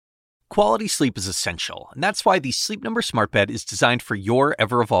Quality sleep is essential, and that's why the Sleep Number Smart Bed is designed for your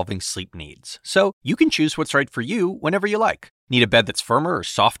ever-evolving sleep needs. So you can choose what's right for you whenever you like. Need a bed that's firmer or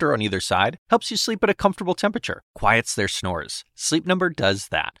softer on either side? Helps you sleep at a comfortable temperature. Quiets their snores. Sleep Number does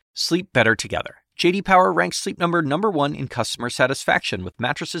that. Sleep better together. J.D. Power ranks Sleep Number #1 in customer satisfaction with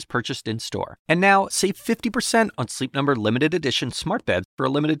mattresses purchased in-store. And now, save 50% on Sleep Number limited edition smart beds for a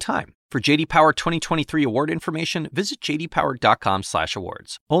limited time. For J.D. Power 2023 award information, visit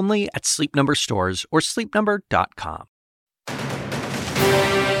jdpower.com/awards. Only at Sleep Number stores or sleepnumber.com.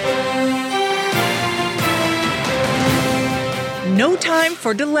 No time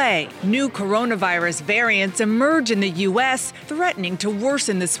for delay. New coronavirus variants emerge in the U.S., threatening to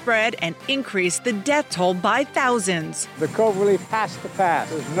worsen the spread and increase the death toll by thousands. The COVID relief has to pass.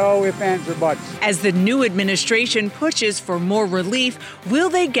 There's no ifs, ands, or buts. As the new administration pushes for more relief, will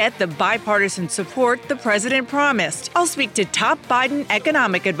they get the bipartisan support the president promised? I'll speak to top Biden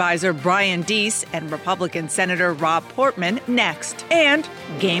economic advisor Brian Deese and Republican Senator Rob Portman next. And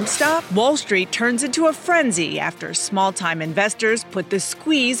GameStop? Wall Street turns into a frenzy after small-time investors put the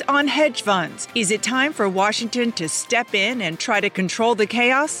squeeze on hedge funds. Is it time for Washington to step in and try to control the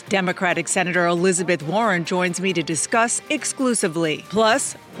chaos? Democratic Senator Elizabeth Warren joins me to discuss exclusively.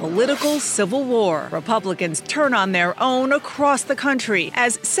 Plus, political civil war. Republicans turn on their own across the country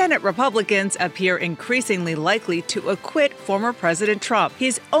as Senate Republicans appear increasingly likely to acquit former President Trump.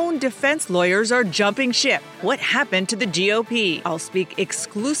 His own defense lawyers are jumping ship. What happened to the GOP? I'll speak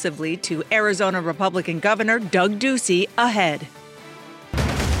exclusively to Arizona Republican Governor Doug Ducey ahead.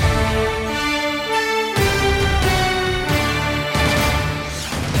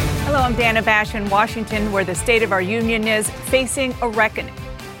 Hello, I'm Dana Bash in Washington, where the state of our union is facing a reckoning.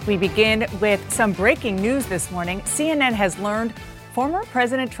 We begin with some breaking news this morning. CNN has learned former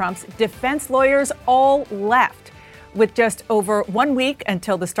President Trump's defense lawyers all left with just over 1 week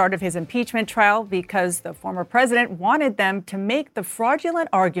until the start of his impeachment trial because the former president wanted them to make the fraudulent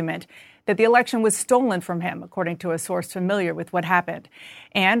argument that the election was stolen from him, according to a source familiar with what happened.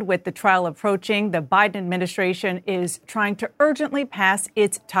 And with the trial approaching, the Biden administration is trying to urgently pass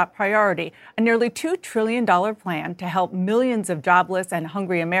its top priority, a nearly $2 trillion plan to help millions of jobless and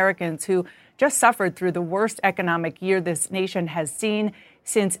hungry Americans who just suffered through the worst economic year this nation has seen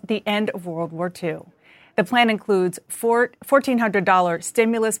since the end of World War II. The plan includes $1,400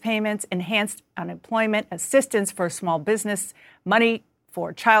 stimulus payments, enhanced unemployment assistance for small business, money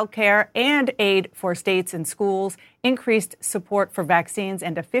for childcare and aid for states and schools, increased support for vaccines,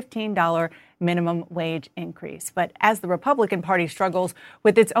 and a $15 minimum wage increase. But as the Republican Party struggles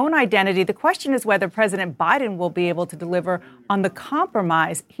with its own identity, the question is whether President Biden will be able to deliver on the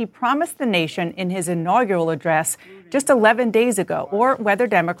compromise he promised the nation in his inaugural address just 11 days ago, or whether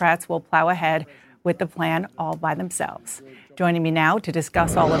Democrats will plow ahead with the plan all by themselves. Joining me now to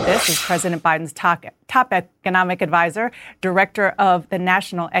discuss all of this is President Biden's top economic advisor, director of the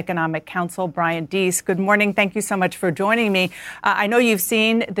National Economic Council, Brian Deese. Good morning. Thank you so much for joining me. I know you've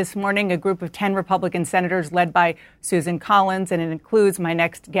seen this morning a group of 10 Republican senators led by Susan Collins, and it includes my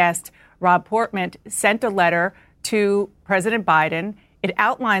next guest, Rob Portman, sent a letter to President Biden. It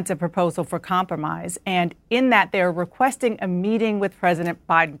outlines a proposal for compromise, and in that they're requesting a meeting with President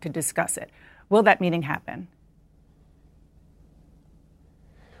Biden to discuss it. Will that meeting happen?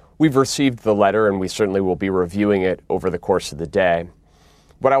 We've received the letter, and we certainly will be reviewing it over the course of the day.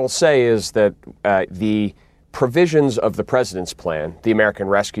 What I will say is that the provisions of the president's plan, the American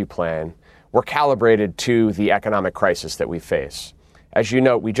Rescue Plan, were calibrated to the economic crisis that we face. As you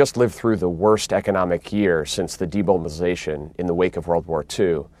know, we just lived through the worst economic year since the demobilization in the wake of World War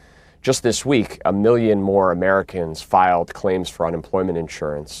II. Just this week, 1 million more Americans filed claims for unemployment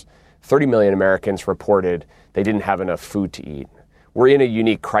insurance. 30 million Americans reported they didn't have enough food to eat. We're in a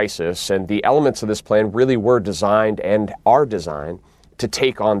unique crisis, and the elements of this plan really were designed and are designed to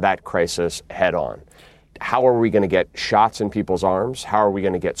take on that crisis head on. How are we going to get shots in people's arms? How are we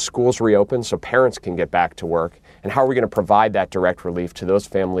going to get schools reopened so parents can get back to work? And how are we going to provide that direct relief to those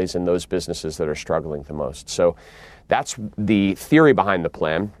families and those businesses that are struggling the most? So that's the theory behind the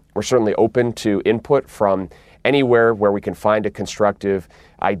plan. We're certainly open to input from anywhere where we can find a constructive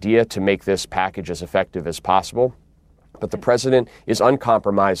idea to make this package as effective as possible. But the president is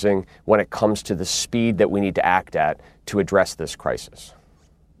uncompromising when it comes to the speed that we need to act at to address this crisis.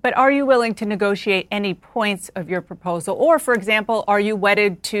 But are you willing to negotiate any points of your proposal? Or, for example, are you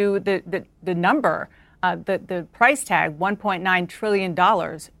wedded to the number, the price tag, $1.9 trillion?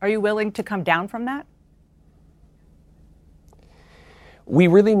 Are you willing to come down from that? We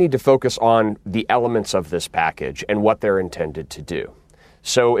really need to focus on the elements of this package and what they're intended to do.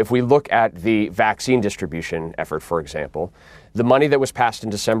 So if we look at the vaccine distribution effort, for example, The money that was passed in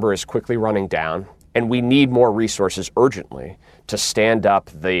December is quickly running down, and we need more resources urgently to stand up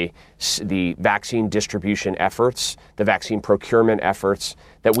the vaccine distribution efforts, the vaccine procurement efforts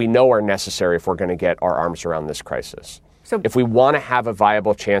that we know are necessary if we're going to get our arms around this crisis. So if we want to have a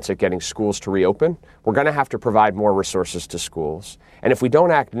viable chance at getting schools to reopen, we're going to have to provide more resources to schools. And if we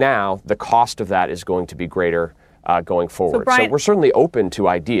don't act now, the cost of that is going to be greater going forward. So, Brian, so we're certainly open to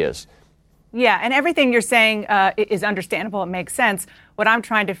ideas. Yeah, and everything you're saying is understandable. It makes sense. What I'm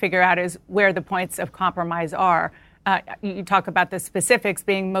trying to figure out is where the points of compromise are. You talk about the specifics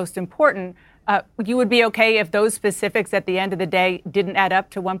being most important. You would be okay if those specifics at the end of the day didn't add up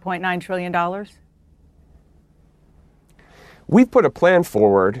to $1.9 trillion? We've put a plan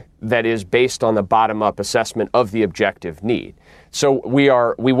forward that is based on the bottom-up assessment of the objective need. So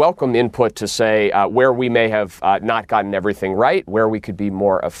we welcome input to say where we may have not gotten everything right, where we could be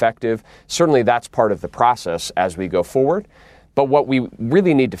more effective. Certainly that's part of the process as we go forward. But what we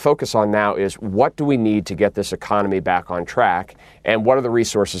really need to focus on now is what do we need to get this economy back on track, and what are the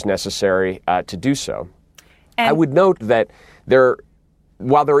resources necessary to do so? And I would note that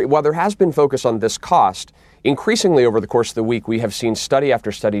while there has been focus on this cost, increasingly over the course of the week, we have seen study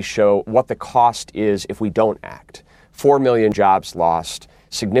after study show what the cost is if we don't act. 4 million jobs lost,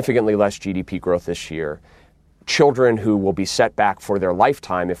 significantly less GDP growth this year, children who will be set back for their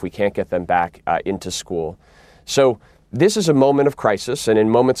lifetime if we can't get them back into school. So this is a moment of crisis, and in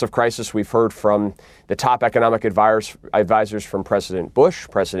moments of crisis, we've heard from the top economic advisors from President Bush,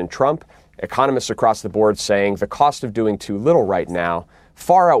 President Trump, economists across the board saying the cost of doing too little right now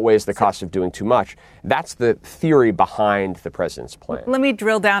far outweighs the cost of doing too much. That's the theory behind the president's plan. Let me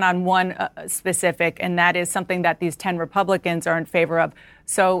drill down on one specific, and that is something that these 10 Republicans are in favor of.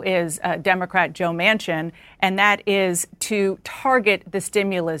 So is Democrat Joe Manchin, and that is to target the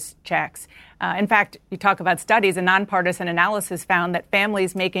stimulus checks. In fact, you talk about studies, a nonpartisan analysis found that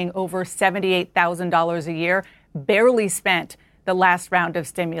families making over $78,000 a year barely spent the last round of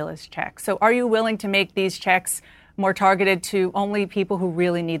stimulus checks. So are you willing to make these checks more targeted to only people who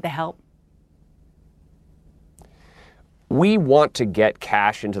really need the help? We want to get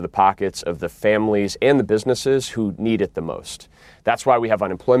cash into the pockets of the families and the businesses who need it the most. That's why we have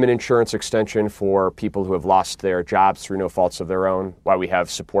unemployment insurance extension for people who have lost their jobs through no faults of their own, why we have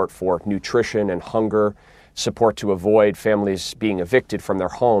support for nutrition and hunger, support to avoid families being evicted from their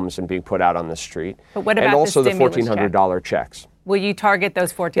homes and being put out on the street. But what about and also the $1,400 checks. Will you target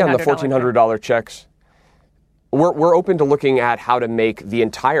those $1,400? Yeah, and the $1,400 checks. We're open to looking at how to make the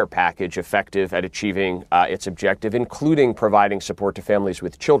entire package effective at achieving its objective, including providing support to families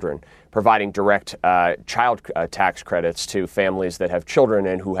with children, providing direct child tax credits to families that have children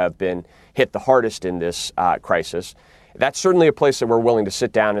and who have been hit the hardest in this crisis. That's certainly a place that we're willing to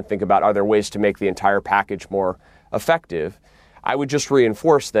sit down and think about, are there ways to make the entire package more effective? I would just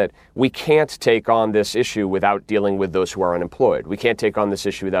reinforce that we can't take on this issue without dealing with those who are unemployed. We can't take on this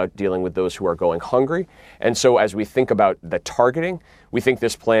issue without dealing with those who are going hungry. And so as we think about the targeting, we think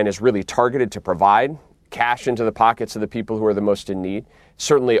this plan is really targeted to provide cash into the pockets of the people who are the most in need.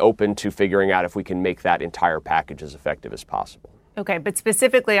 Certainly open to figuring out if we can make that entire package as effective as possible. Okay, but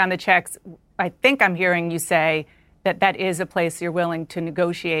specifically on the checks, I think I'm hearing you say that that is a place you're willing to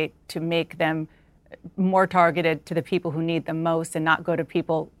negotiate to make them more targeted to the people who need them most and not go to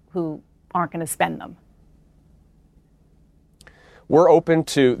people who aren't going to spend them. We're open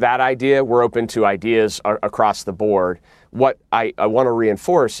to that idea. We're open to ideas across the board. What I want to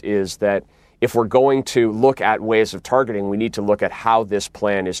reinforce is that if we're going to look at ways of targeting, we need to look at how this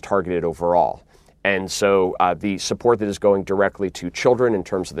plan is targeted overall. And so the support that is going directly to children in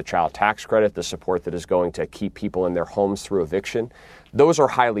terms of the child tax credit, the support that is going to keep people in their homes through eviction, those are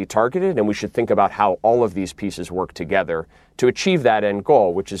highly targeted, and we should think about how all of these pieces work together to achieve that end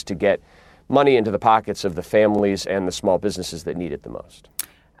goal, which is to get money into the pockets of the families and the small businesses that need it the most.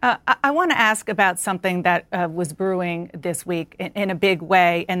 I want to ask about something that was brewing this week in a big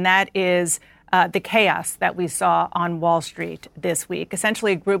way, and that is the chaos that we saw on Wall Street this week.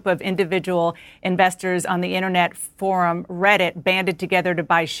 Essentially, a group of individual investors on the internet forum Reddit banded together to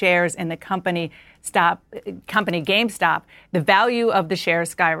buy shares in the company GameStop. The value of the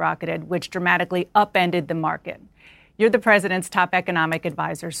shares skyrocketed, which dramatically upended the market. You're the president's top economic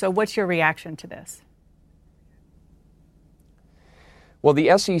advisor, so what's your reaction to this? Well,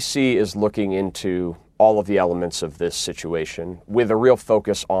 the SEC is looking into all of the elements of this situation with a real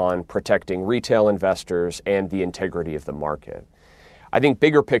focus on protecting retail investors and the integrity of the market. I think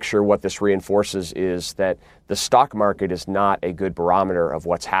bigger picture, what this reinforces is that the stock market is not a good barometer of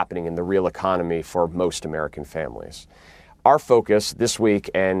what's happening in the real economy for most American families. our focus this week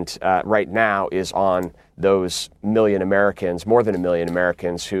and right now is on those million Americans, more than 1 million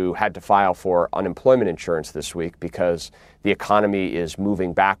Americans who had to file for unemployment insurance this week because the economy is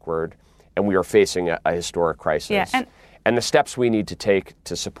moving backward and we are facing a historic crisis. Yeah, and the steps we need to take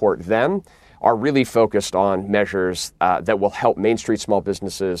to support them are really focused on measures that will help Main Street small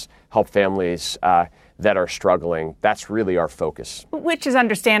businesses, help families that are struggling. That's really our focus. Which is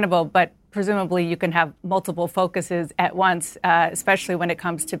understandable, but presumably you can have multiple focuses at once, especially when it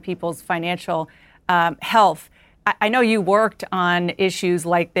comes to people's financial health. I know you worked on issues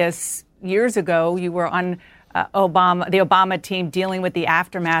like this years ago. You were on the Obama team dealing with the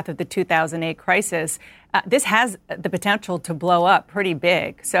aftermath of the 2008 crisis. This has the potential to blow up pretty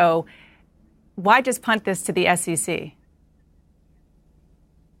big. So why just punt this to the SEC?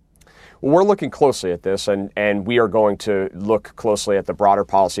 We're looking closely at this, and we are going to look closely at the broader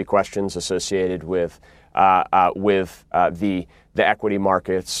policy questions associated with the equity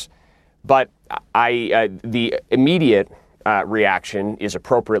markets. But the immediate reaction is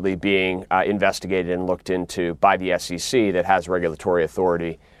appropriately being investigated and looked into by the SEC that has regulatory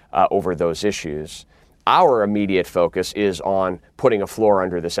authority over those issues. Our immediate focus is on putting a floor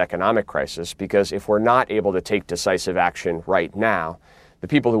under this economic crisis, because if we're not able to take decisive action right now, the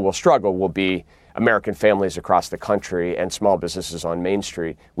people who will struggle will be American families across the country and small businesses on Main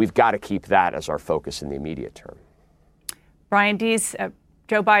Street. We've got to keep that as our focus in the immediate term. Brian Deese,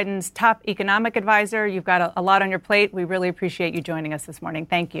 Joe Biden's top economic advisor. You've got a lot on your plate. We really appreciate you joining us this morning.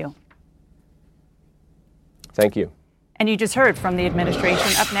 Thank you. Thank you. And you just heard from the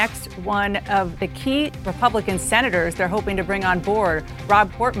administration. Up next, one of the key Republican senators they're hoping to bring on board,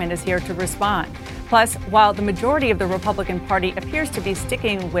 Rob Portman, is here to respond. Plus, while the majority of the Republican Party appears to be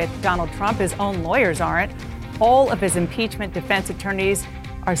sticking with Donald Trump, his own lawyers aren't. All of his impeachment defense attorneys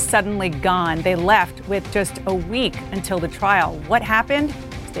are suddenly gone. They left with just a week until the trial. What happened?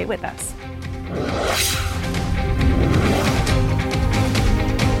 Stay with us.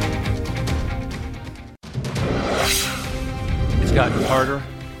 It's gotten harder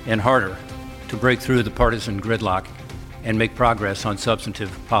and harder to break through the partisan gridlock and make progress on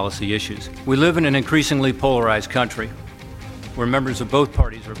substantive policy issues. We live in an increasingly polarized country where members of both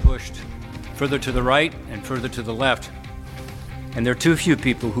parties are pushed further to the right and further to the left. And there are too few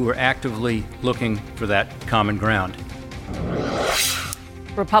people who are actively looking for that common ground.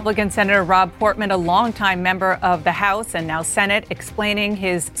 Republican Senator Rob Portman, a longtime member of the House and now Senate, explaining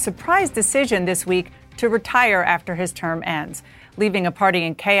his surprise decision this week to retire after his term ends, leaving a party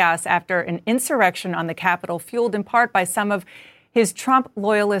in chaos after an insurrection on the Capitol fueled in part by some of his Trump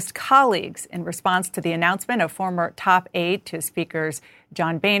loyalist colleagues. In response to the announcement, a former top aide to Speakers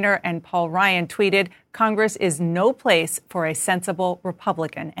John Boehner and Paul Ryan tweeted, "Congress is no place for a sensible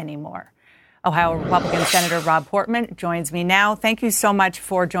Republican anymore." Ohio Republican Senator Rob Portman joins me now. Thank you so much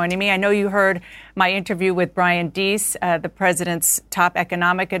for joining me. I know you heard my interview with Brian Deese, the president's top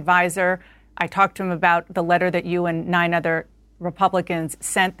economic advisor. I talked to him about the letter that you and 9 other Republicans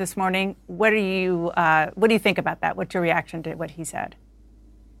sent this morning. What do you think about that? What's your reaction to what he said?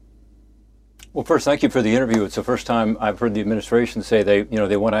 Well, first, thank you for the interview. It's the first time I've heard the administration say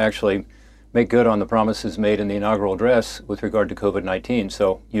they want to actually make good on the promises made in the inaugural address with regard to COVID-19.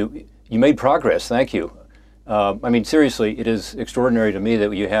 So you made progress. Thank you. I mean, seriously, it is extraordinary to me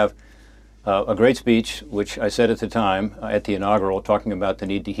that you have a great speech, which I said at the time at the inaugural, talking about the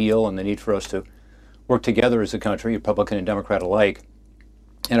need to heal and the need for us to work together as a country, Republican and Democrat alike,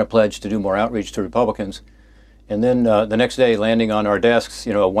 and a pledge to do more outreach to Republicans. And then the next day, landing on our desks, a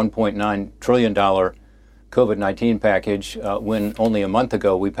 $1.9 trillion COVID-19 package, when only a month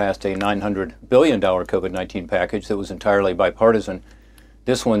ago we passed a $900 billion COVID-19 package that was entirely bipartisan.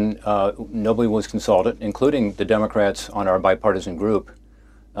 This one, nobody was consulted, including the Democrats on our bipartisan group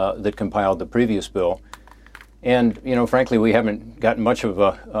that compiled the previous bill. And, frankly, we haven't gotten much of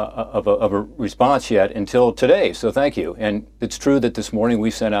a response yet until today, so thank you. And it's true that this morning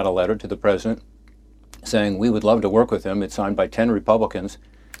we sent out a letter to the president saying we would love to work with him. It's signed by 10 Republicans.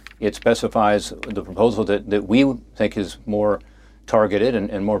 It specifies the proposal that we think is more targeted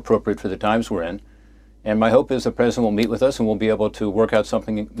and more appropriate for the times we're in. And my hope is the president will meet with us and we'll be able to work out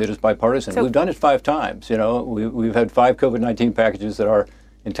something that is bipartisan. We've done it 5 times. We've had 5 COVID-19 packages that are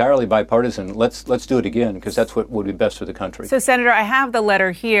entirely bipartisan. Let's do it again, because that's what would be best for the country. So, Senator, I have the letter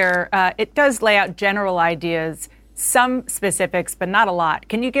here. It does lay out general ideas, some specifics, but not a lot.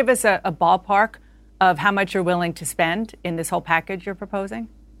 Can you give us a ballpark of how much you're willing to spend in this whole package you're proposing?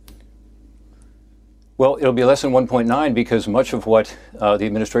 Well, it'll be less than 1.9 because much of what the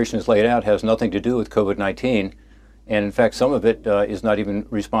administration has laid out has nothing to do with COVID-19. And in fact, some of it is not even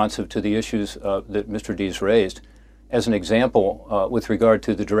responsive to the issues that Mr. Deese raised. as an example, with regard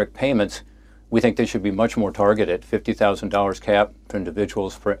to the direct payments, we think they should be much more targeted. $50,000 cap for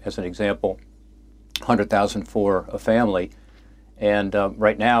individuals, as an example, $100,000 for a family. And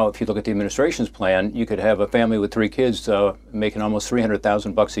right now, if you look at the administration's plan, you could have a family with 3 kids making almost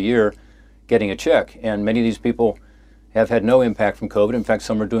 $300,000 a year getting a check. And many of these people have had no impact from COVID. In fact,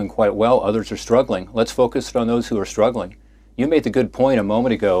 some are doing quite well. Others are struggling. Let's focus on those who are struggling. You made the good point a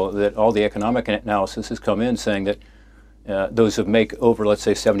moment ago that all the economic analysis has come in saying that those who make over, let's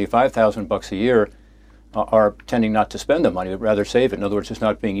say, $75,000 a year are tending not to spend the money, but rather save it. In other words, it's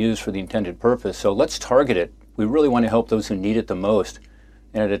not being used for the intended purpose. So let's target it. We really want to help those who need it the most.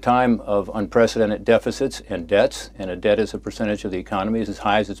 And at a time of unprecedented deficits and debts, and a debt as a percentage of the economy is as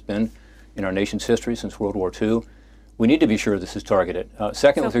high as it's been in our nation's history since World War II, we need to be sure this is targeted.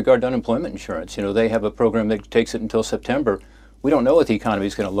 Second, with regard to unemployment insurance, they have a program that takes it until September. We don't know what the economy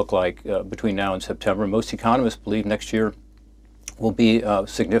is going to look like between now and September. Most economists believe next year will be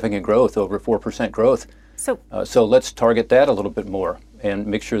significant growth, over 4% growth. So let's target that a little bit more and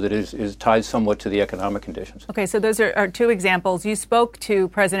make sure that it is tied somewhat to the economic conditions. Okay, so those are 2 examples. You spoke to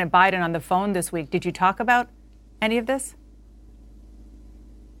President Biden on the phone this week. Did you talk about any of this?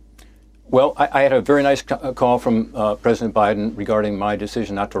 Well, I had a very nice call from President Biden regarding my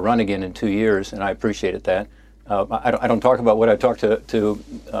decision not to run again in 2 years, and I appreciated that. I don't talk about what I talked to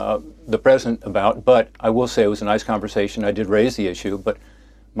the president about, but I will say it was a nice conversation. I did raise the issue, but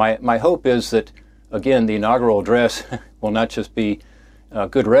my hope is that, again, the inaugural address will not just be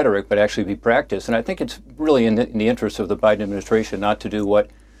good rhetoric, but actually be practice. And I think it's really in the interest of the Biden administration not to do what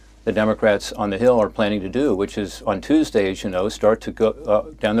the Democrats on the Hill are planning to do, which is on Tuesday, as you know, start to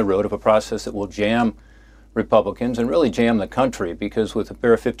go down the road of a process that will jam Republicans and really jam the country, because with a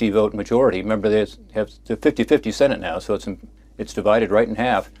bare 50-vote majority, remember they have the 50-50 Senate now, so it's divided right in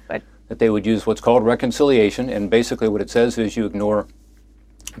half, right, that they would use what's called reconciliation, and basically what it says is you ignore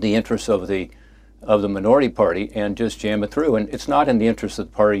the interests of the minority party and just jam it through. And it's not in the interest of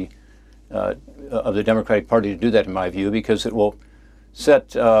the party, of the Democratic Party, to do that, in my view, because it will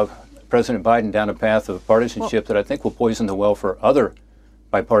set President Biden down a path of partisanship that I think will poison the well for other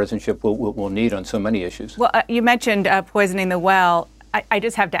bipartisanship we'll need on so many issues. Well, you mentioned poisoning the well. I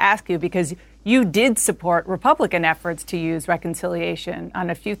just have to ask you, because you did support Republican efforts to use reconciliation on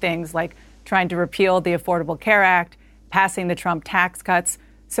a few things, like trying to repeal the Affordable Care Act, passing the Trump tax cuts.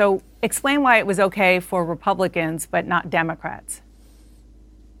 So explain why it was okay for Republicans but not Democrats.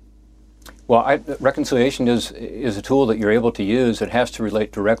 Well, reconciliation is a tool that you're able to use. It has to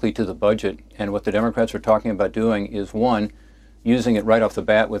relate directly to the budget. And what the Democrats are talking about doing is, one, using it right off the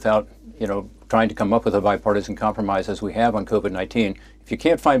bat without, trying to come up with a bipartisan compromise as we have on COVID-19. If you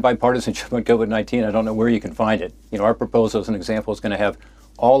can't find bipartisanship on COVID-19, I don't know where you can find it. Our proposal, as an example, is going to have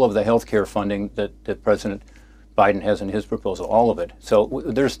all of the health care funding that President Biden has in his proposal, all of it. So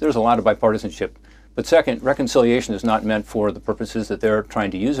there's a lot of bipartisanship. But second, reconciliation is not meant for the purposes that they're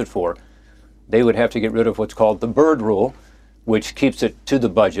trying to use it for. They would have to get rid of what's called the Byrd rule, which keeps it to the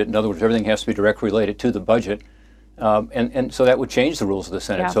budget. In other words, everything has to be directly related to the budget. And so that would change the rules of the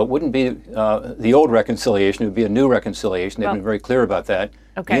Senate. Yeah. So it wouldn't be the old reconciliation. It would be a new reconciliation. They've been very clear about that.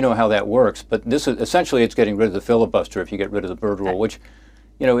 Okay. You know how that works. But this is essentially, it's getting rid of the filibuster if you get rid of the Byrd rule, which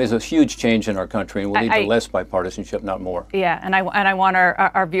is a huge change in our country and will lead to less bipartisanship, not more. Yeah, and I want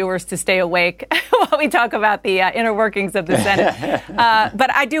our viewers to stay awake while we talk about the inner workings of the Senate.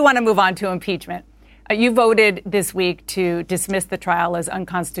 But I do want to move on to impeachment. You voted this week to dismiss the trial as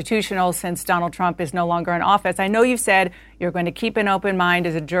unconstitutional since Donald Trump is no longer in office. I know you've said you're going to keep an open mind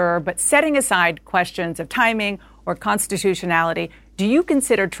as a juror, but setting aside questions of timing or constitutionality, do you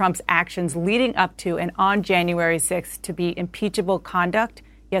consider Trump's actions leading up to and on January 6th to be impeachable conduct?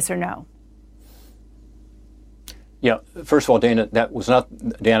 Yes or no? Yeah. First of all, Dana, that was not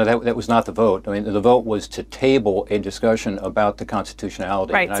the vote. I mean, the vote was to table a discussion about the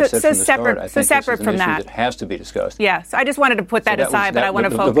constitutionality. Right. And I said from the start, I think this is an issue that has to be discussed. Yeah. So I just wanted to put that aside, but I want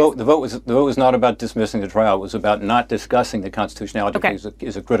to focus. The vote was not about dismissing the trial. It was about not discussing the constitutionality, because it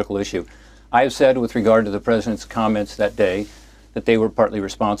is a critical issue. I have said, with regard to the president's comments that day, that they were partly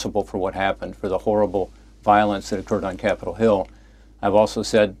responsible for what happened, for the horrible violence that occurred on Capitol Hill. I've also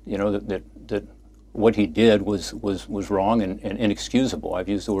said, that what he did was wrong and inexcusable. I've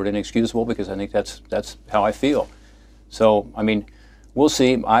used the word inexcusable because I think that's how I feel. So, I mean, we'll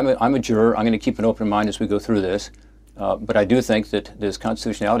see. I'm a juror. I'm going to keep an open mind as we go through this. But I do think that this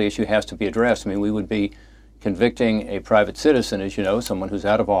constitutionality issue has to be addressed. I mean, we would be convicting a private citizen, as you know, someone who's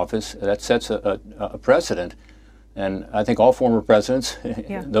out of office. That sets a precedent. And I think all former presidents,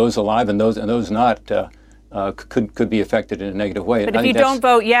 those alive and those not, could be affected in a negative way. But if you don't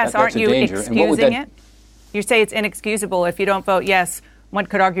vote yes, aren't you excusing it? You say it's inexcusable. If you don't vote yes, one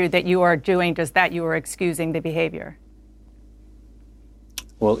could argue that you are doing just that. You are excusing the behavior.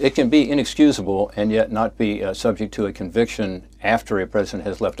 Well, it can be inexcusable and yet not be subject to a conviction after a president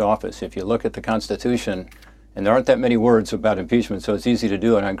has left office. If you look at the Constitution, and there aren't that many words about impeachment, so it's easy to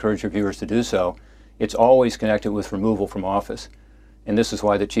do, and I encourage your viewers to do so, it's always connected with removal from office. And this is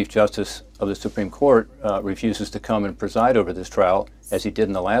why the Chief Justice of the Supreme Court refuses to come and preside over this trial, as he did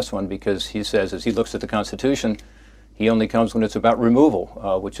in the last one, because he says, as he looks at the Constitution, he only comes when it's about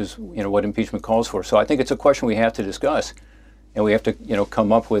removal, which is what impeachment calls for. So I think it's a question we have to discuss, and we have to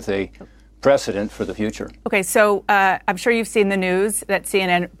come up with a precedent for the future. Okay, so I'm sure you've seen the news that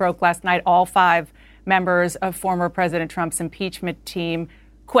CNN broke last night. All 5 members of former President Trump's impeachment team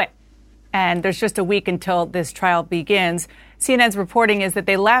quit. And there's just a week until this trial begins. CNN's reporting is that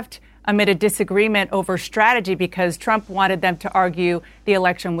they left amid a disagreement over strategy because Trump wanted them to argue the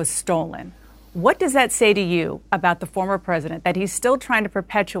election was stolen. What does that say to you about the former president, that he's still trying to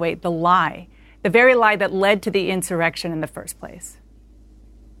perpetuate the lie, the very lie that led to the insurrection in the first place?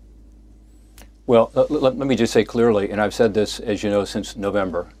 Well, let me just say clearly, and I've said this, as you know, since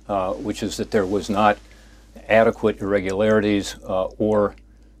November, which is that there was not adequate irregularities or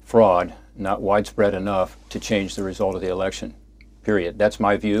fraud, not widespread enough to change the result of the election, period. That's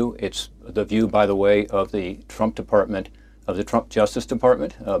my view. It's the view, by the way, of the Trump Department, of the Trump Justice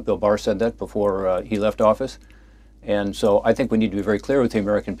Department. Bill Barr said that before he left office. And so I think we need to be very clear with the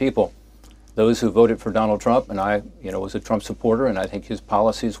American people. Those who voted for Donald Trump, and I, was a Trump supporter, and I think his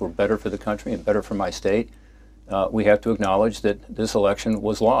policies were better for the country and better for my state. We have to acknowledge that this election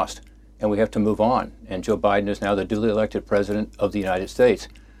was lost, and we have to move on. And Joe Biden is now the duly elected president of the United States.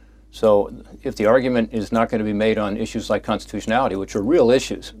 So if the argument is not going to be made on issues like constitutionality, which are real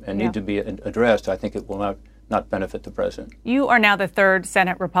issues and need to be addressed, I think it will not benefit the president. You are now the 3rd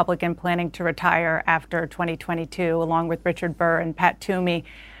Senate Republican planning to retire after 2022, along with Richard Burr and Pat Toomey.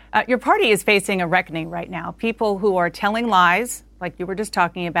 Your party is facing a reckoning right now. People who are telling lies, like you were just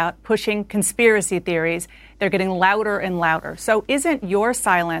talking about, pushing conspiracy theories, they're getting louder and louder. So isn't your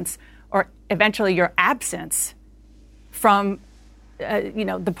silence, or eventually your absence from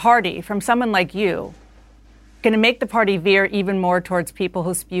the party, from someone like you, going to make the party veer even more towards people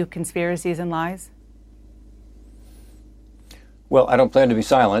who spew conspiracies and lies? Well, I don't plan to be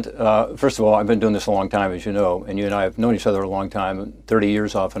silent. First of all, I've been doing this a long time, as you know, and you and I have known each other a long time, 30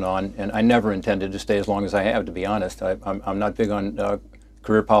 years off and on, and I never intended to stay as long as I have, to be honest. I'm not big on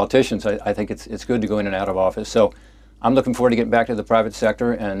career politicians. I think it's good to go in and out of office. So I'm looking forward to getting back to the private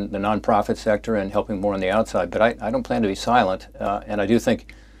sector and the nonprofit sector and helping more on the outside. But I don't plan to be silent, and I do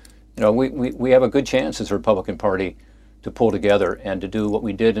think we have a good chance as a Republican Party to pull together and to do what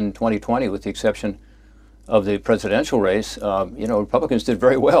we did in 2020, with the exception of the presidential race. Republicans did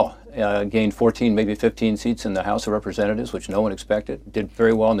very well, gained 14, maybe 15 seats in the House of Representatives, which no one expected, did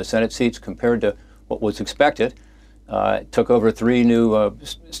very well in the Senate seats compared to what was expected, took over 3 new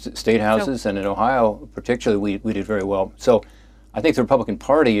state houses, and in Ohio particularly we did very well. So I think the Republican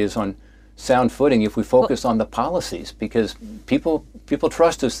Party is on sound footing if we focus on the policies, because people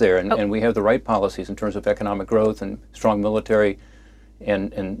trust us there, and we have the right policies in terms of economic growth and strong military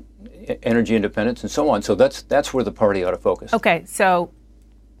and energy independence and so on. So that's where the party ought to focus. Okay, so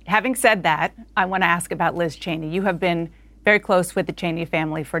having said that, I want to ask about Liz Cheney. You have been very close with the Cheney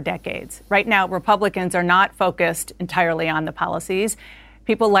family for decades. Right now, Republicans are not focused entirely on the policies.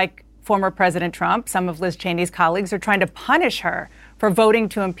 People like former President Trump, some of Liz Cheney's colleagues, are trying to punish her for voting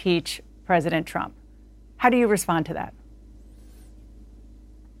to impeach President Trump. How do you respond to that?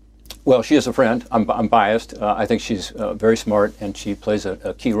 Well, she is a friend. I'm biased. I think she's very smart, and she plays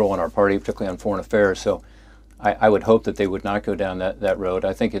a key role in our party, particularly on foreign affairs. So I would hope that they would not go down that road.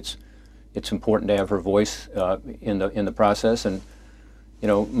 I think it's important to have her voice in the process. And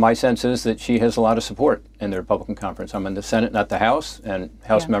my sense is that she has a lot of support in the Republican conference. I'm in the Senate, not the House, and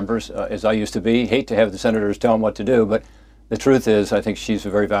House members, as I used to be, hate to have the senators tell them what to do. But the truth is, I think she's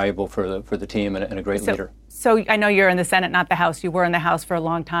very valuable for the team and a great leader. So I know you're in the Senate, not the House. You were in the House for a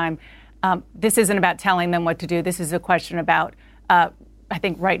long time. This isn't about telling them what to do. This is a question about, I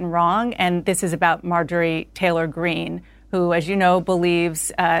think, right and wrong. And this is about Marjorie Taylor Greene, who, as you know,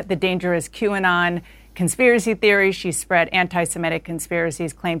 believes the dangerous QAnon conspiracy theories. She spread anti-Semitic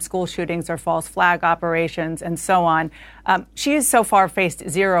conspiracies, claimed school shootings are false flag operations, and so on. She has so far faced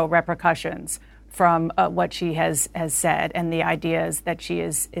 0 repercussions from what she has said and the ideas that she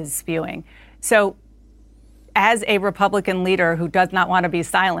is spewing. So as a Republican leader who does not want to be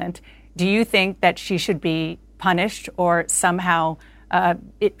silent, do you think that she should be punished, or somehow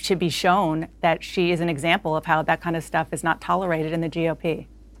it should be shown that she is an example of how that kind of stuff is not tolerated in the GOP?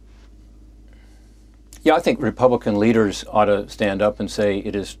 Yeah, I think Republican leaders ought to stand up and say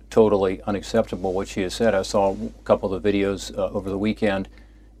it is totally unacceptable what she has said. I saw a couple of the videos over the weekend,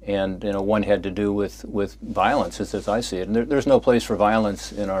 and one had to do with violence, as I see it. And there's no place for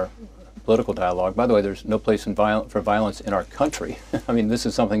violence in our political dialogue. By the way, there's no place for violence in our country. I mean, this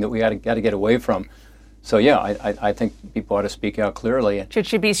is something that we got to get away from. So yeah, I think people ought to speak out clearly. Should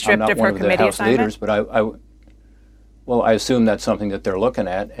she be stripped of her committee House assignment? Leaders, but I assume that's something that they're looking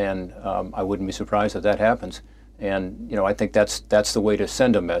at, and I wouldn't be surprised if that happens. And I think that's the way to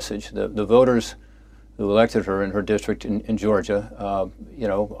send a message. The voters who elected her in her district in Georgia,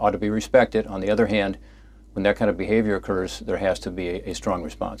 ought to be respected. On the other hand, when that kind of behavior occurs, there has to be a strong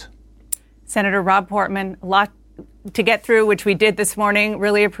response. Senator Rob Portman, a lot to get through, which we did this morning.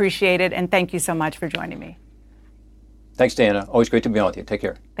 Really appreciate it, and thank you so much for joining me. Thanks, Dana. Always great to be on with you. Take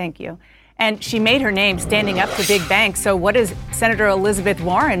care. Thank you. And she made her name standing up to big banks. So what does Senator Elizabeth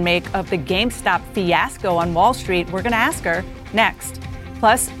Warren make of the GameStop fiasco on Wall Street? We're going to ask her next.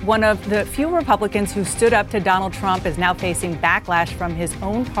 Plus, one of the few Republicans who stood up to Donald Trump is now facing backlash from his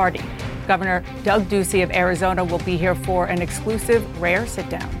own party. Governor Doug Ducey of Arizona will be here for an exclusive rare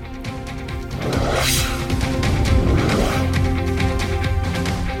sit-down.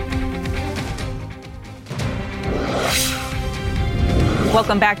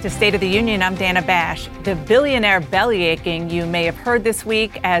 Welcome back to State of the Union. I'm Dana Bash. The billionaire bellyaching you may have heard this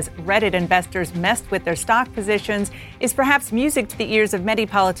week as Reddit investors messed with their stock positions is perhaps music to the ears of many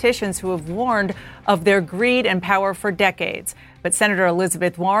politicians who have warned of their greed and power for decades. But Senator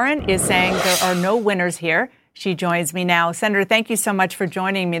Elizabeth Warren is saying there are no winners here. She joins me now. Senator, thank you so much for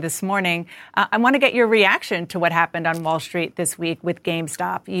joining me this morning. I want to get your reaction to what happened on Wall Street this week with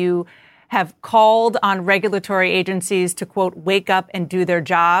GameStop. You have called on regulatory agencies to, quote, wake up and do their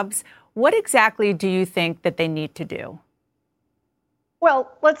jobs. What exactly do you think that they need to do? Well,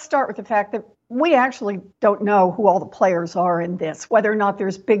 let's start with the fact that we actually don't know who all the players are in this, whether or not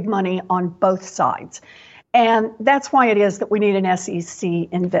there's big money on both sides. And that's why it is that we need an SEC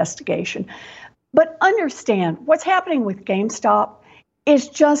investigation. But understand, what's happening with GameStop is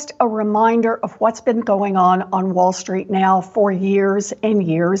just a reminder of what's been going on Wall Street now for years and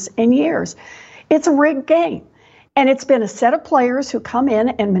years and years. It's a rigged game. And it's been a set of players who come in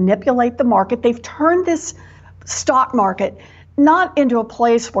and manipulate the market. They've turned this stock market not into a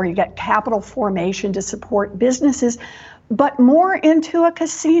place where you get capital formation to support businesses, but more into a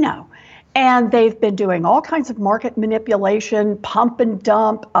casino. And they've been doing all kinds of market manipulation, pump and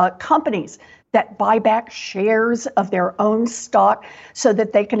dump, companies that buy back shares of their own stock so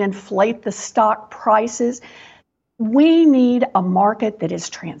that they can inflate the stock prices. We need a market that is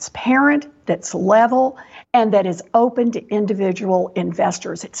transparent, that's level, and that is open to individual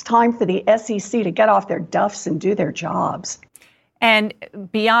investors. It's time for the SEC to get off their duffs and do their jobs. And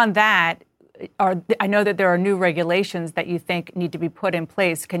beyond that, I know that there are new regulations that you think need to be put in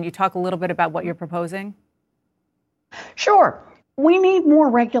place. Can you talk a little bit about what you're proposing? Sure. We need more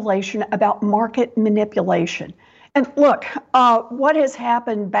regulation about market manipulation. And look, what has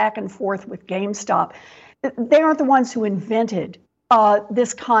happened back and forth with GameStop, they aren't the ones who invented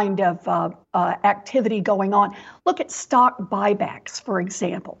this kind of activity going on. Look at stock buybacks, for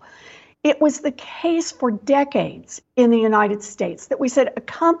example. It was the case for decades in the United States that we said a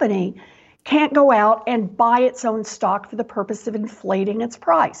company can't go out and buy its own stock for the purpose of inflating its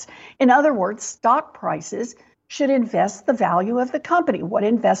price. In other words, stock prices should invest the value of the company, what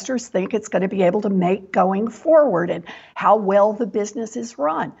investors think it's going to be able to make going forward and how well the business is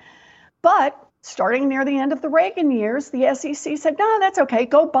run. But starting near the end of the Reagan years, the SEC said, no, that's okay.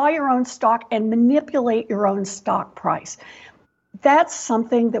 Go buy your own stock and manipulate your own stock price. That's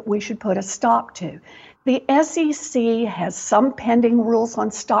something that we should put a stop to. The SEC has some pending rules on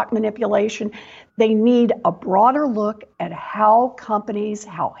stock manipulation. They need a broader look at how companies,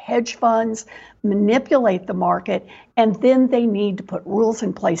 how hedge funds manipulate the market, and then they need to put rules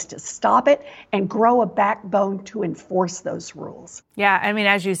in place to stop it and grow a backbone to enforce those rules. Yeah, I mean,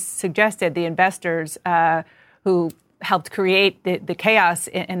 as you suggested, the investors who helped create the chaos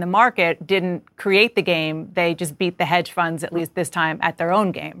in the market didn't create the game. They just beat the hedge funds, at least this time, at their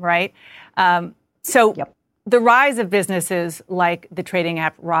own game, right? Yep. The rise of businesses like the trading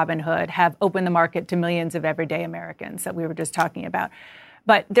app Robinhood have opened the market to millions of everyday Americans that we were just talking about.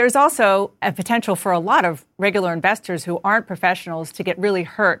 But there's also a potential for a lot of regular investors who aren't professionals to get really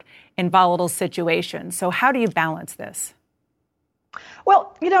hurt in volatile situations. So how do you balance this?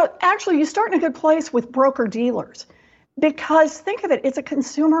 Well, actually, you start in a good place with broker-dealers because think of it, it's a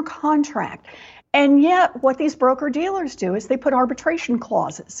consumer contract. And yet what these broker-dealers do is they put arbitration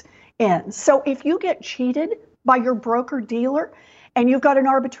clauses in. So if you get cheated by your broker-dealer and you've got an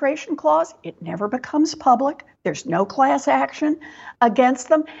arbitration clause, it never becomes public. There's no class action against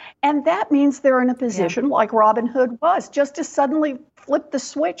them. And that means they're in a position like Robinhood was, just to suddenly flip the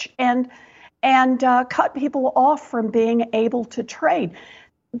switch and cut people off from being able to trade.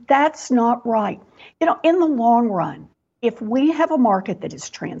 That's not right. In the long run, if we have a market that is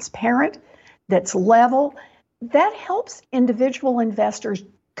transparent, that's level, that helps individual investors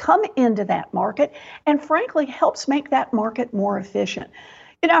come into that market and frankly helps make that market more efficient.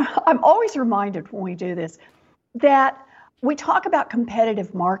 I'm always reminded when we do this that we talk about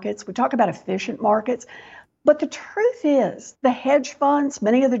competitive markets, we talk about efficient markets, but the truth is the hedge funds,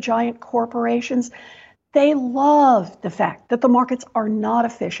 many of the giant corporations, they love the fact that the markets are not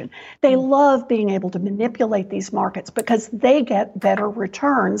efficient. They love being able to manipulate these markets because they get better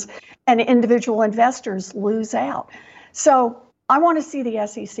returns and individual investors lose out. So I want to see the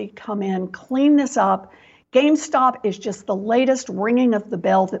SEC come in, clean this up. GameStop is just the latest ringing of the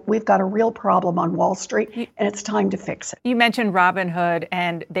bell that we've got a real problem on Wall Street, and it's time to fix it. You mentioned Robinhood,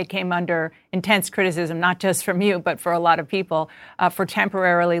 and they came under intense criticism, not just from you, but for a lot of people, for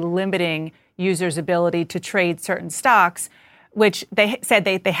temporarily limiting users' ability to trade certain stocks, which they said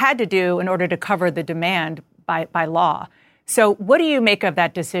they had to do in order to cover the demand by law. So what do you make of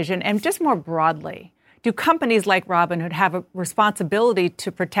that decision? And just more broadly, do companies like Robinhood have a responsibility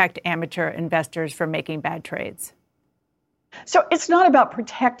to protect amateur investors from making bad trades? So it's not about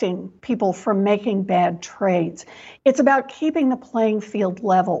protecting people from making bad trades. It's about keeping the playing field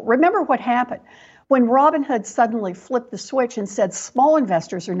level. Remember what happened when Robinhood suddenly flipped the switch and said small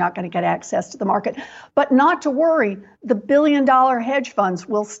investors are not going to get access to the market, but not to worry, the billion-dollar hedge funds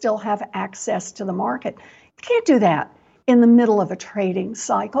will still have access to the market. You can't do that in the middle of a trading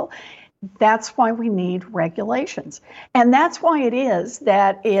cycle. That's why we need regulations. And that's why it is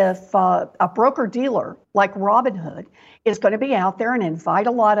that if a broker-dealer like Robinhood is going to be out there and invite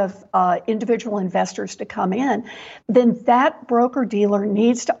a lot of individual investors to come in, then that broker-dealer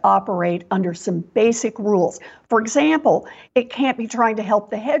needs to operate under some basic rules. For example, it can't be trying to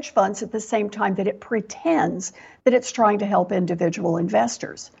help the hedge funds at the same time that it pretends that it's trying to help individual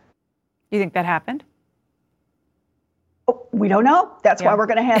investors. You think that happened? We don't know. That's why we're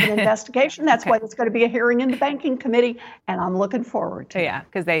going to have an investigation. That's why there's going to be a hearing in the banking committee, and I'm looking forward to it. Yeah,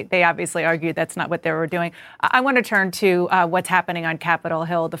 because they obviously argued that's not what they were doing. I want to turn to what's happening on Capitol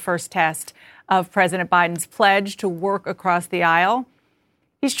Hill, the first test of President Biden's pledge to work across the aisle.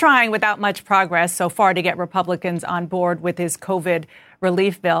 He's trying without much progress so far to get Republicans on board with his COVID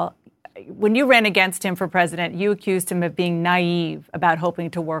relief bill. When you ran against him for president, you accused him of being naive about hoping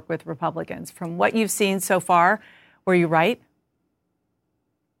to work with Republicans. From what you've seen so far, were you right?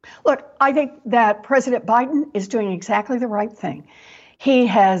 Look, I think that President Biden is doing exactly the right thing. He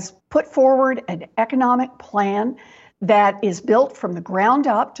has put forward an economic plan that is built from the ground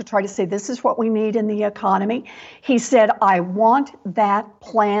up to try to say this is what we need in the economy. He said, I want that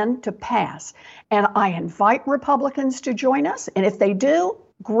plan to pass, and I invite Republicans to join us. And if they do,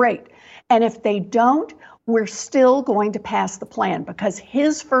 great. And if they don't, we're still going to pass the plan because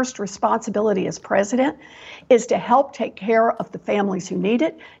his first responsibility as president is to help take care of the families who need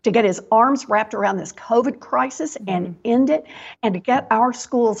it, to get his arms wrapped around this COVID crisis and end it, and to get our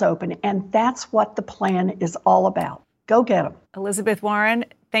schools open. And that's what the plan is all about. Go get them. Elizabeth Warren,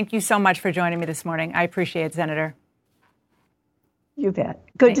 thank you so much for joining me this morning. I appreciate it, Senator. You bet.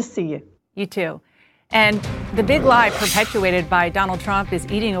 Good to see you. You too. And the big lie perpetuated by Donald Trump is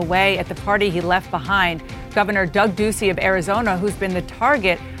eating away at the party he left behind. Governor Doug Ducey of Arizona, who's been the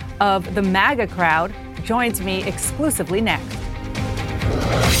target of the MAGA crowd, joins me exclusively next.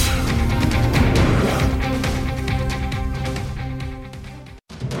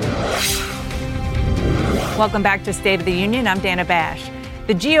 Welcome back to State of the Union. I'm Dana Bash.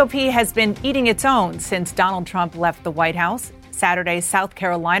 The GOP has been eating its own since Donald Trump left the White House. Saturday, South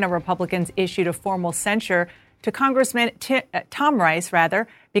Carolina Republicans issued a formal censure to Congressman Tom Rice,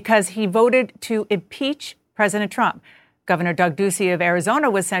 because he voted to impeach President Trump. Governor Doug Ducey of Arizona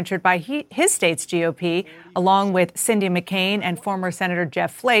was censured by his state's GOP, along with Cindy McCain and former Senator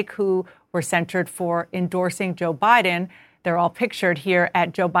Jeff Flake, who were censured for endorsing Joe Biden. They're all pictured here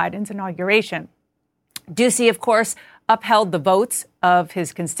at Joe Biden's inauguration. Ducey, of course, upheld the votes of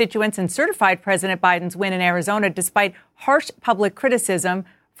his constituents and certified President Biden's win in Arizona despite harsh public criticism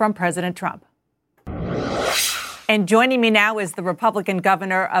from President Trump. And joining me now is the Republican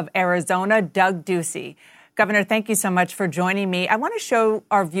governor of Arizona, Doug Ducey. Governor, thank you so much for joining me. I want to show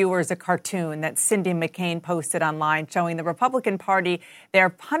our viewers a cartoon that Cindy McCain posted online showing the Republican Party. They're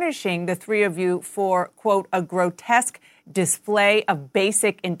punishing the three of you for, quote, a grotesque display of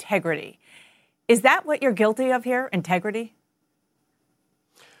basic integrity. Is that what you're guilty of here, integrity?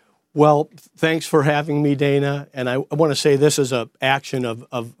 Well, thanks for having me, Dana. And I want to say this is an action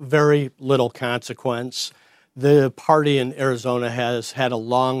of very little consequence. The party in Arizona has had a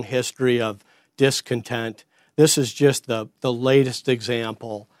long history of discontent. This is just the latest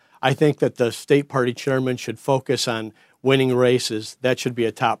example. I think that the state party chairman should focus on winning races. That should be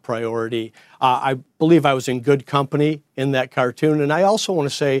a top priority. I believe I was in good company in that cartoon. And I also want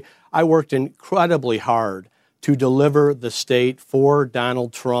to say I worked incredibly hard to deliver the state for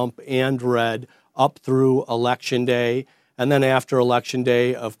Donald Trump and Red up through Election Day. And then after Election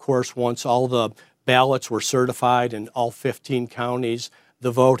Day, of course, once all the ballots were certified in all 15 counties,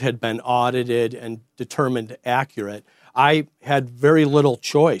 the vote had been audited and determined accurate. I had very little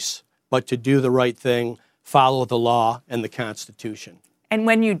choice but to do the right thing, follow the law and the Constitution. And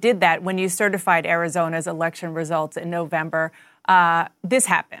when you did that, when you certified Arizona's election results in November, this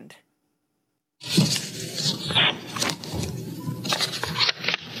happened.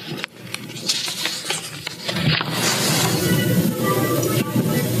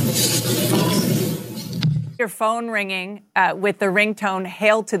 Your phone ringing with the ringtone,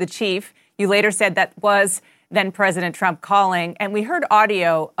 "Hail to the Chief." You later said that was then President Trump calling. And we heard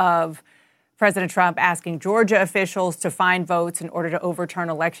audio of President Trump asking Georgia officials to find votes in order to overturn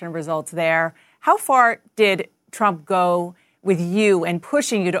election results there. How far did Trump go with you and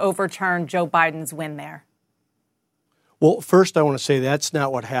pushing you to overturn Joe Biden's win there? Well, first, I want to say that's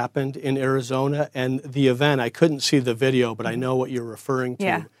not what happened in Arizona. And the event, I couldn't see the video, but I know what you're referring to.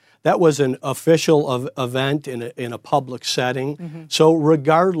 Yeah. That was an official event in a public setting. Mm-hmm. So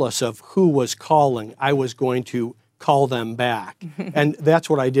regardless of who was calling, I was going to call them back. And that's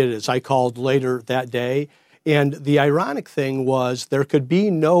what I did is I called later that day. And the ironic thing was there could be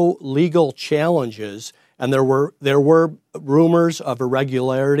no legal challenges. And there were rumors of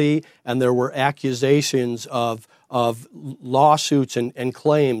irregularity, and there were accusations of lawsuits and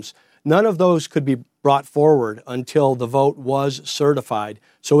claims. None of those could be brought forward until the vote was certified,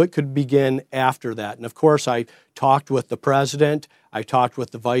 so it could begin after that. And of course, I talked with the president, I talked with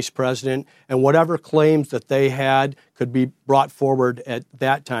the vice president, and whatever claims that they had could be brought forward at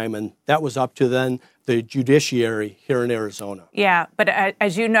that time, and that was up to then the judiciary here in Arizona. Yeah, but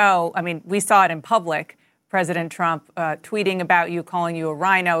as you know, I mean, we saw it in public. President Trump tweeting about you, calling you a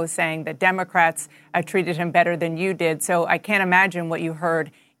rhino, saying that Democrats treated him better than you did. So I can't imagine what you heard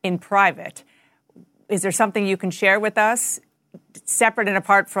in private. Is there something you can share with us, separate and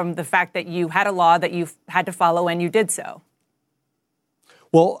apart from the fact that you had a law that you had to follow and you did so?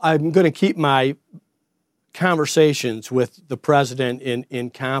 Well, I'm going to keep my conversations with the president in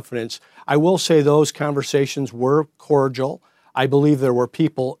confidence. I will say those conversations were cordial. I believe there were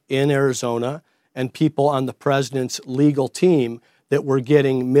people in Arizona and people on the president's legal team that were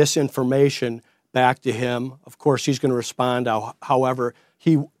getting misinformation back to him. Of course, he's going to respond however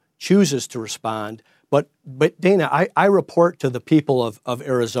he chooses to respond. But Dana, I report to the people of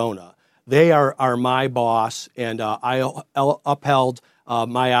Arizona. They are my boss, and I upheld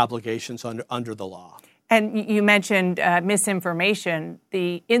my obligations under the law. And you mentioned misinformation.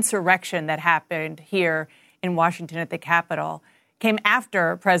 The insurrection that happened here in Washington at the Capitol came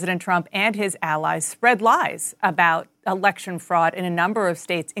after President Trump and his allies spread lies about election fraud in a number of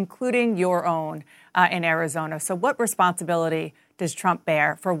states, including your own in Arizona. So what responsibility does Trump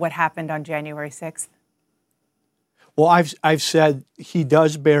bear for what happened on January 6th? Well, I've said he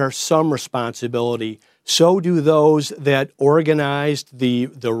does bear some responsibility. So do those that organized the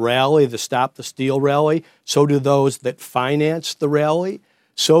rally, the Stop the Steal rally. So do those that financed the rally.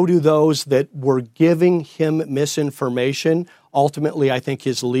 So do those that were giving him misinformation. Ultimately, I think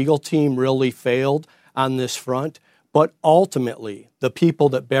his legal team really failed on this front. But ultimately, the people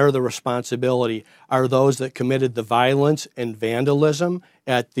that bear the responsibility are those that committed the violence and vandalism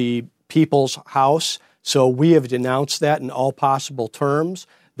at the People's House. So we have denounced that in all possible terms.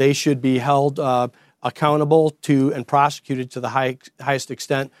 They should be held accountable to and prosecuted to the highest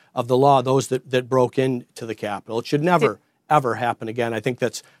extent of the law, those that broke into the Capitol. It should never, ever happen again. I think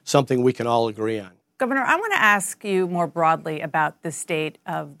that's something we can all agree on. Governor, I want to ask you more broadly about the state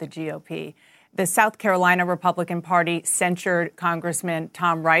of the GOP. The South Carolina Republican Party censured Congressman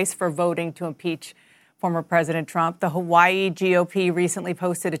Tom Rice for voting to impeach former President Trump. The Hawaii GOP recently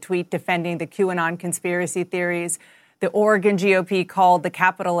posted a tweet defending the QAnon conspiracy theories. The Oregon GOP called the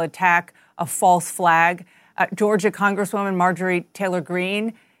Capitol attack a false flag. Georgia Congresswoman Marjorie Taylor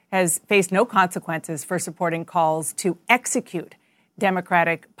Greene has faced no consequences for supporting calls to execute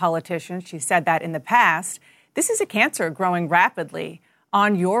Democratic politicians. She said that in the past. This is a cancer growing rapidly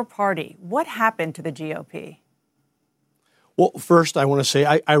on your party. What happened to the GOP? Well, first, I want to say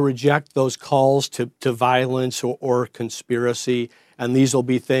I reject those calls to violence or conspiracy, and these will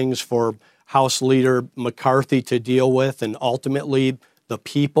be things for House Leader McCarthy to deal with and ultimately the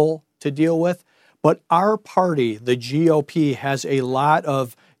people to deal with. But our party, the GOP, has a lot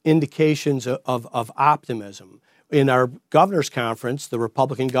of indications of optimism. In our governor's conference, the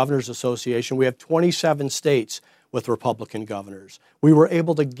Republican Governors Association, we have 27 states with Republican governors. We were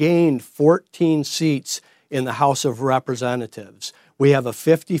able to gain 14 seats in the House of Representatives. We have a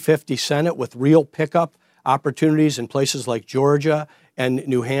 50-50 Senate with real pickup opportunities in places like Georgia and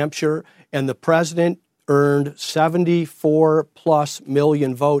New Hampshire. And the president earned 74 plus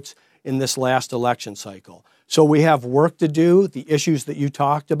million votes in this last election cycle. So we have work to do. The issues that you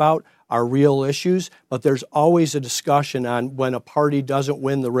talked about are real issues, but there's always a discussion on when a party doesn't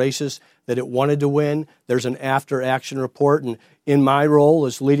win the races that it wanted to win. There's an after-action report, and in my role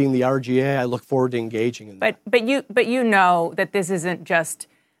as leading the RGA, I look forward to engaging in that. But you know that this isn't just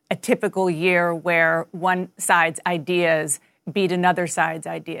a typical year where one side's ideas beat another side's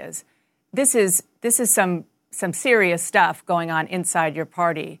ideas. This is some serious stuff going on inside your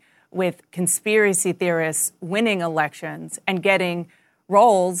party, with conspiracy theorists winning elections and getting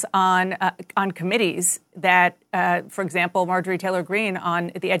roles on committees that, for example, Marjorie Taylor Greene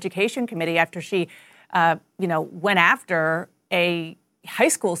on the Education Committee after she, went after a high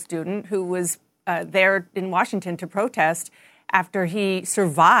school student who was there in Washington to protest after he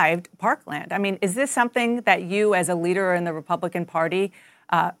survived Parkland. I mean, is this something that you, as a leader in the Republican Party,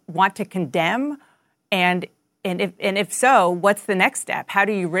 want to condemn? And if so, what's the next step? How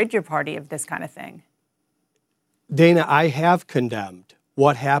do you rid your party of this kind of thing? Dana, I have condemned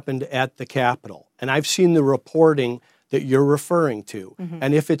what happened at the Capitol, and I've seen the reporting that you're referring to. Mm-hmm.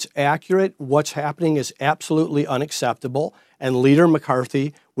 And if it's accurate, what's happening is absolutely unacceptable, and Leader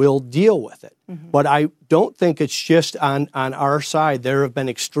McCarthy will deal with it. Mm-hmm. But I don't think it's just on our side. There have been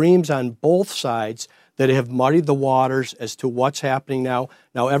extremes on both sides that have muddied the waters as to what's happening now.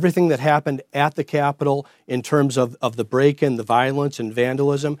 Now, everything that happened at the Capitol in terms of the break-in, the violence and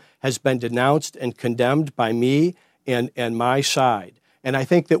vandalism has been denounced and condemned by me and my side. And I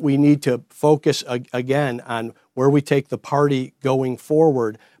think that we need to focus again on where we take the party going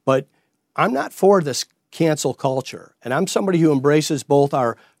forward. But I'm not for this cancel culture. And I'm somebody who embraces both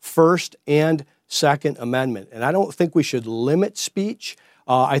our First and Second Amendment. And I don't think we should limit speech.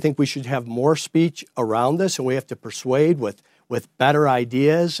 I think we should have more speech around this, and we have to persuade with better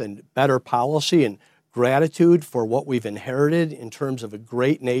ideas and better policy and gratitude for what we've inherited in terms of a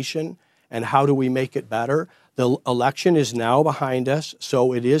great nation and how do we make it better. The election is now behind us,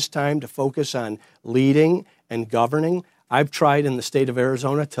 so it is time to focus on leading and governing. I've tried in the state of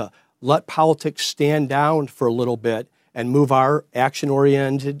Arizona to let politics stand down for a little bit and move our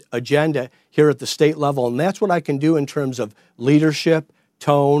action-oriented agenda here at the state level, and that's what I can do in terms of leadership,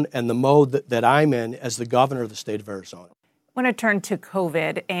 tone, and the mode that I'm in as the governor of the state of Arizona. I want to turn to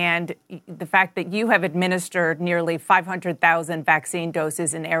COVID and the fact that you have administered nearly 500,000 vaccine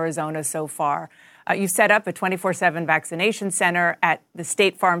doses in Arizona so far. You've set up a 24/7 vaccination center at the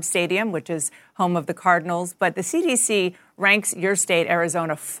State Farm Stadium, which is home of the Cardinals. But the CDC ranks your state,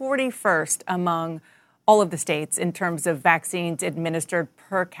 Arizona, 41st among all of the states in terms of vaccines administered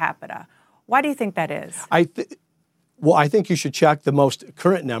per capita. Why do you think that is? Well, I think you should check the most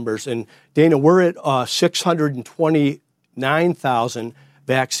current numbers. And Dana, we're at 629,000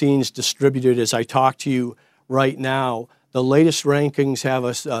 vaccines distributed as I talk to you right now. The latest rankings have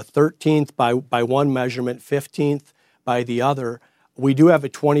us 13th by one measurement, 15th by the other. We do have a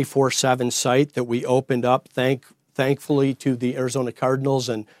 24/7 site that we opened up, thankfully, to the Arizona Cardinals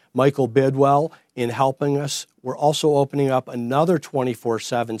and Michael Bidwell in helping us. We're also opening up another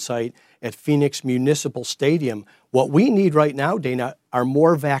 24/7 site at Phoenix Municipal Stadium. What we need right now, Dana, are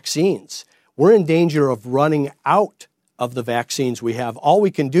more vaccines. We're in danger of running out of the vaccines we have. All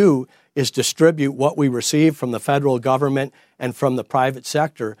we can do is distribute what we receive from the federal government and from the private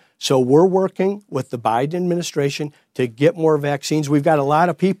sector. So we're working with the Biden administration to get more vaccines. We've got a lot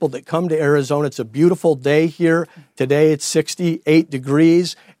of people that come to Arizona. It's a beautiful day here. Today it's 68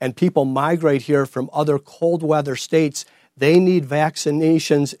 degrees, and people migrate here from other cold weather states. They need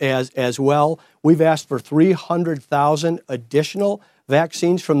vaccinations as well. We've asked for 300,000 additional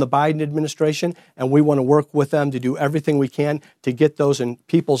vaccines from the Biden administration, and we want to work with them to do everything we can to get those in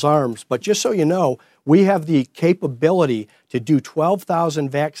people's arms. But just so you know, we have the capability to do 12,000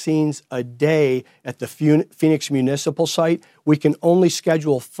 vaccines a day at the Phoenix Municipal site. We can only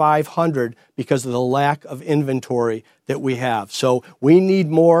schedule 500 because of the lack of inventory that we have. So we need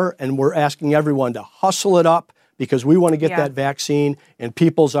more, and we're asking everyone to hustle it up, because we want to get that vaccine in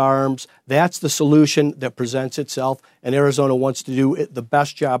people's arms. That's the solution that presents itself, and Arizona wants to do the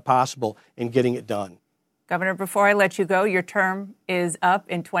best job possible in getting it done. Governor, before I let you go, your term is up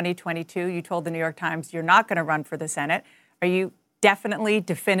in 2022. You told the New York Times you're not going to run for the Senate. Are you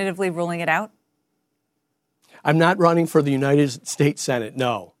definitively ruling it out? I'm not running for the United States Senate,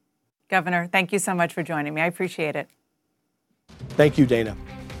 no. Governor, thank you so much for joining me. I appreciate it. Thank you, Dana.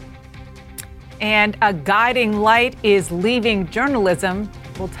 And a guiding light is leaving journalism.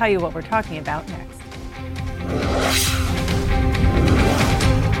 We'll tell you what we're talking about next.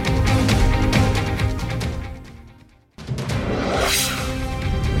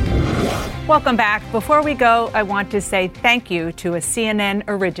 Welcome back. Before we go, I want to say thank you to a CNN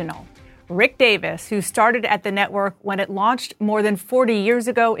original. Rick Davis, who started at the network when it launched more than 40 years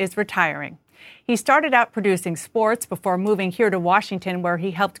ago, is retiring. He started out producing sports before moving here to Washington, where he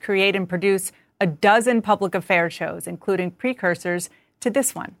helped create and produce a dozen public affairs shows, including precursors to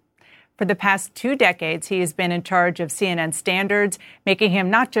this one. For the past 2 decades, he has been in charge of CNN standards, making him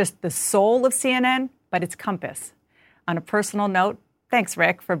not just the soul of CNN, but its compass. On a personal note, thanks,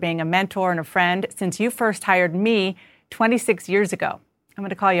 Rick, for being a mentor and a friend since you first hired me 26 years ago. I'm going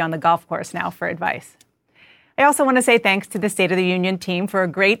to call you on the golf course now for advice. I also want to say thanks to the State of the Union team for a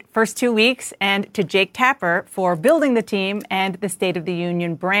great first 2 weeks and to Jake Tapper for building the team and the State of the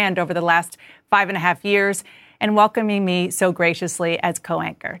Union brand over the last 5.5 years and welcoming me so graciously as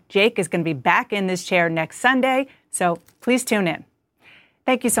co-anchor. Jake is going to be back in this chair next Sunday, so please tune in.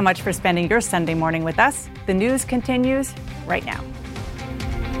 Thank you so much for spending your Sunday morning with us. The news continues right now.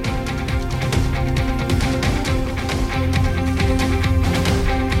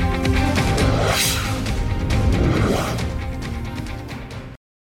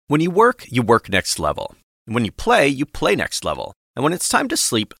 When you work next level. And when you play next level. And when it's time to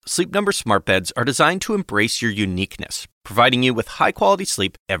sleep, Sleep Number smart beds are designed to embrace your uniqueness, providing you with high-quality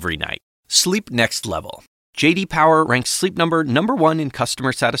sleep every night. Sleep next level. J.D. Power ranks Sleep Number #1 in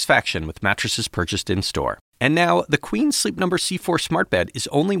customer satisfaction with mattresses purchased in-store. And now, the Queen Sleep Number C4 smart bed is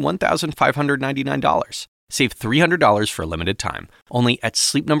only $1,599. Save $300 for a limited time, only at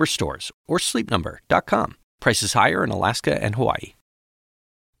Sleep Number stores or sleepnumber.com. Prices higher in Alaska and Hawaii.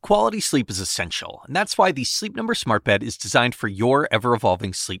 Quality sleep is essential, and that's why the Sleep Number smart bed is designed for your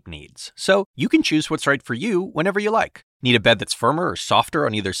ever-evolving sleep needs. So you can choose what's right for you whenever you like. Need a bed that's firmer or softer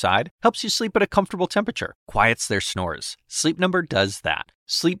on either side? Helps you sleep at a comfortable temperature. Quiets their snores. Sleep Number does that.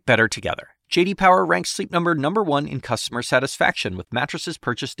 Sleep better together. J.D. Power ranks Sleep Number #1 in customer satisfaction with mattresses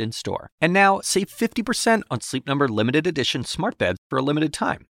purchased in-store. And now, save 50% on Sleep Number limited edition smart beds for a limited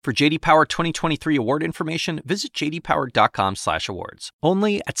time. For J.D. Power 2023 award information, visit jdpower.com/awards.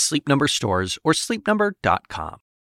 Only at Sleep Number stores or sleepnumber.com.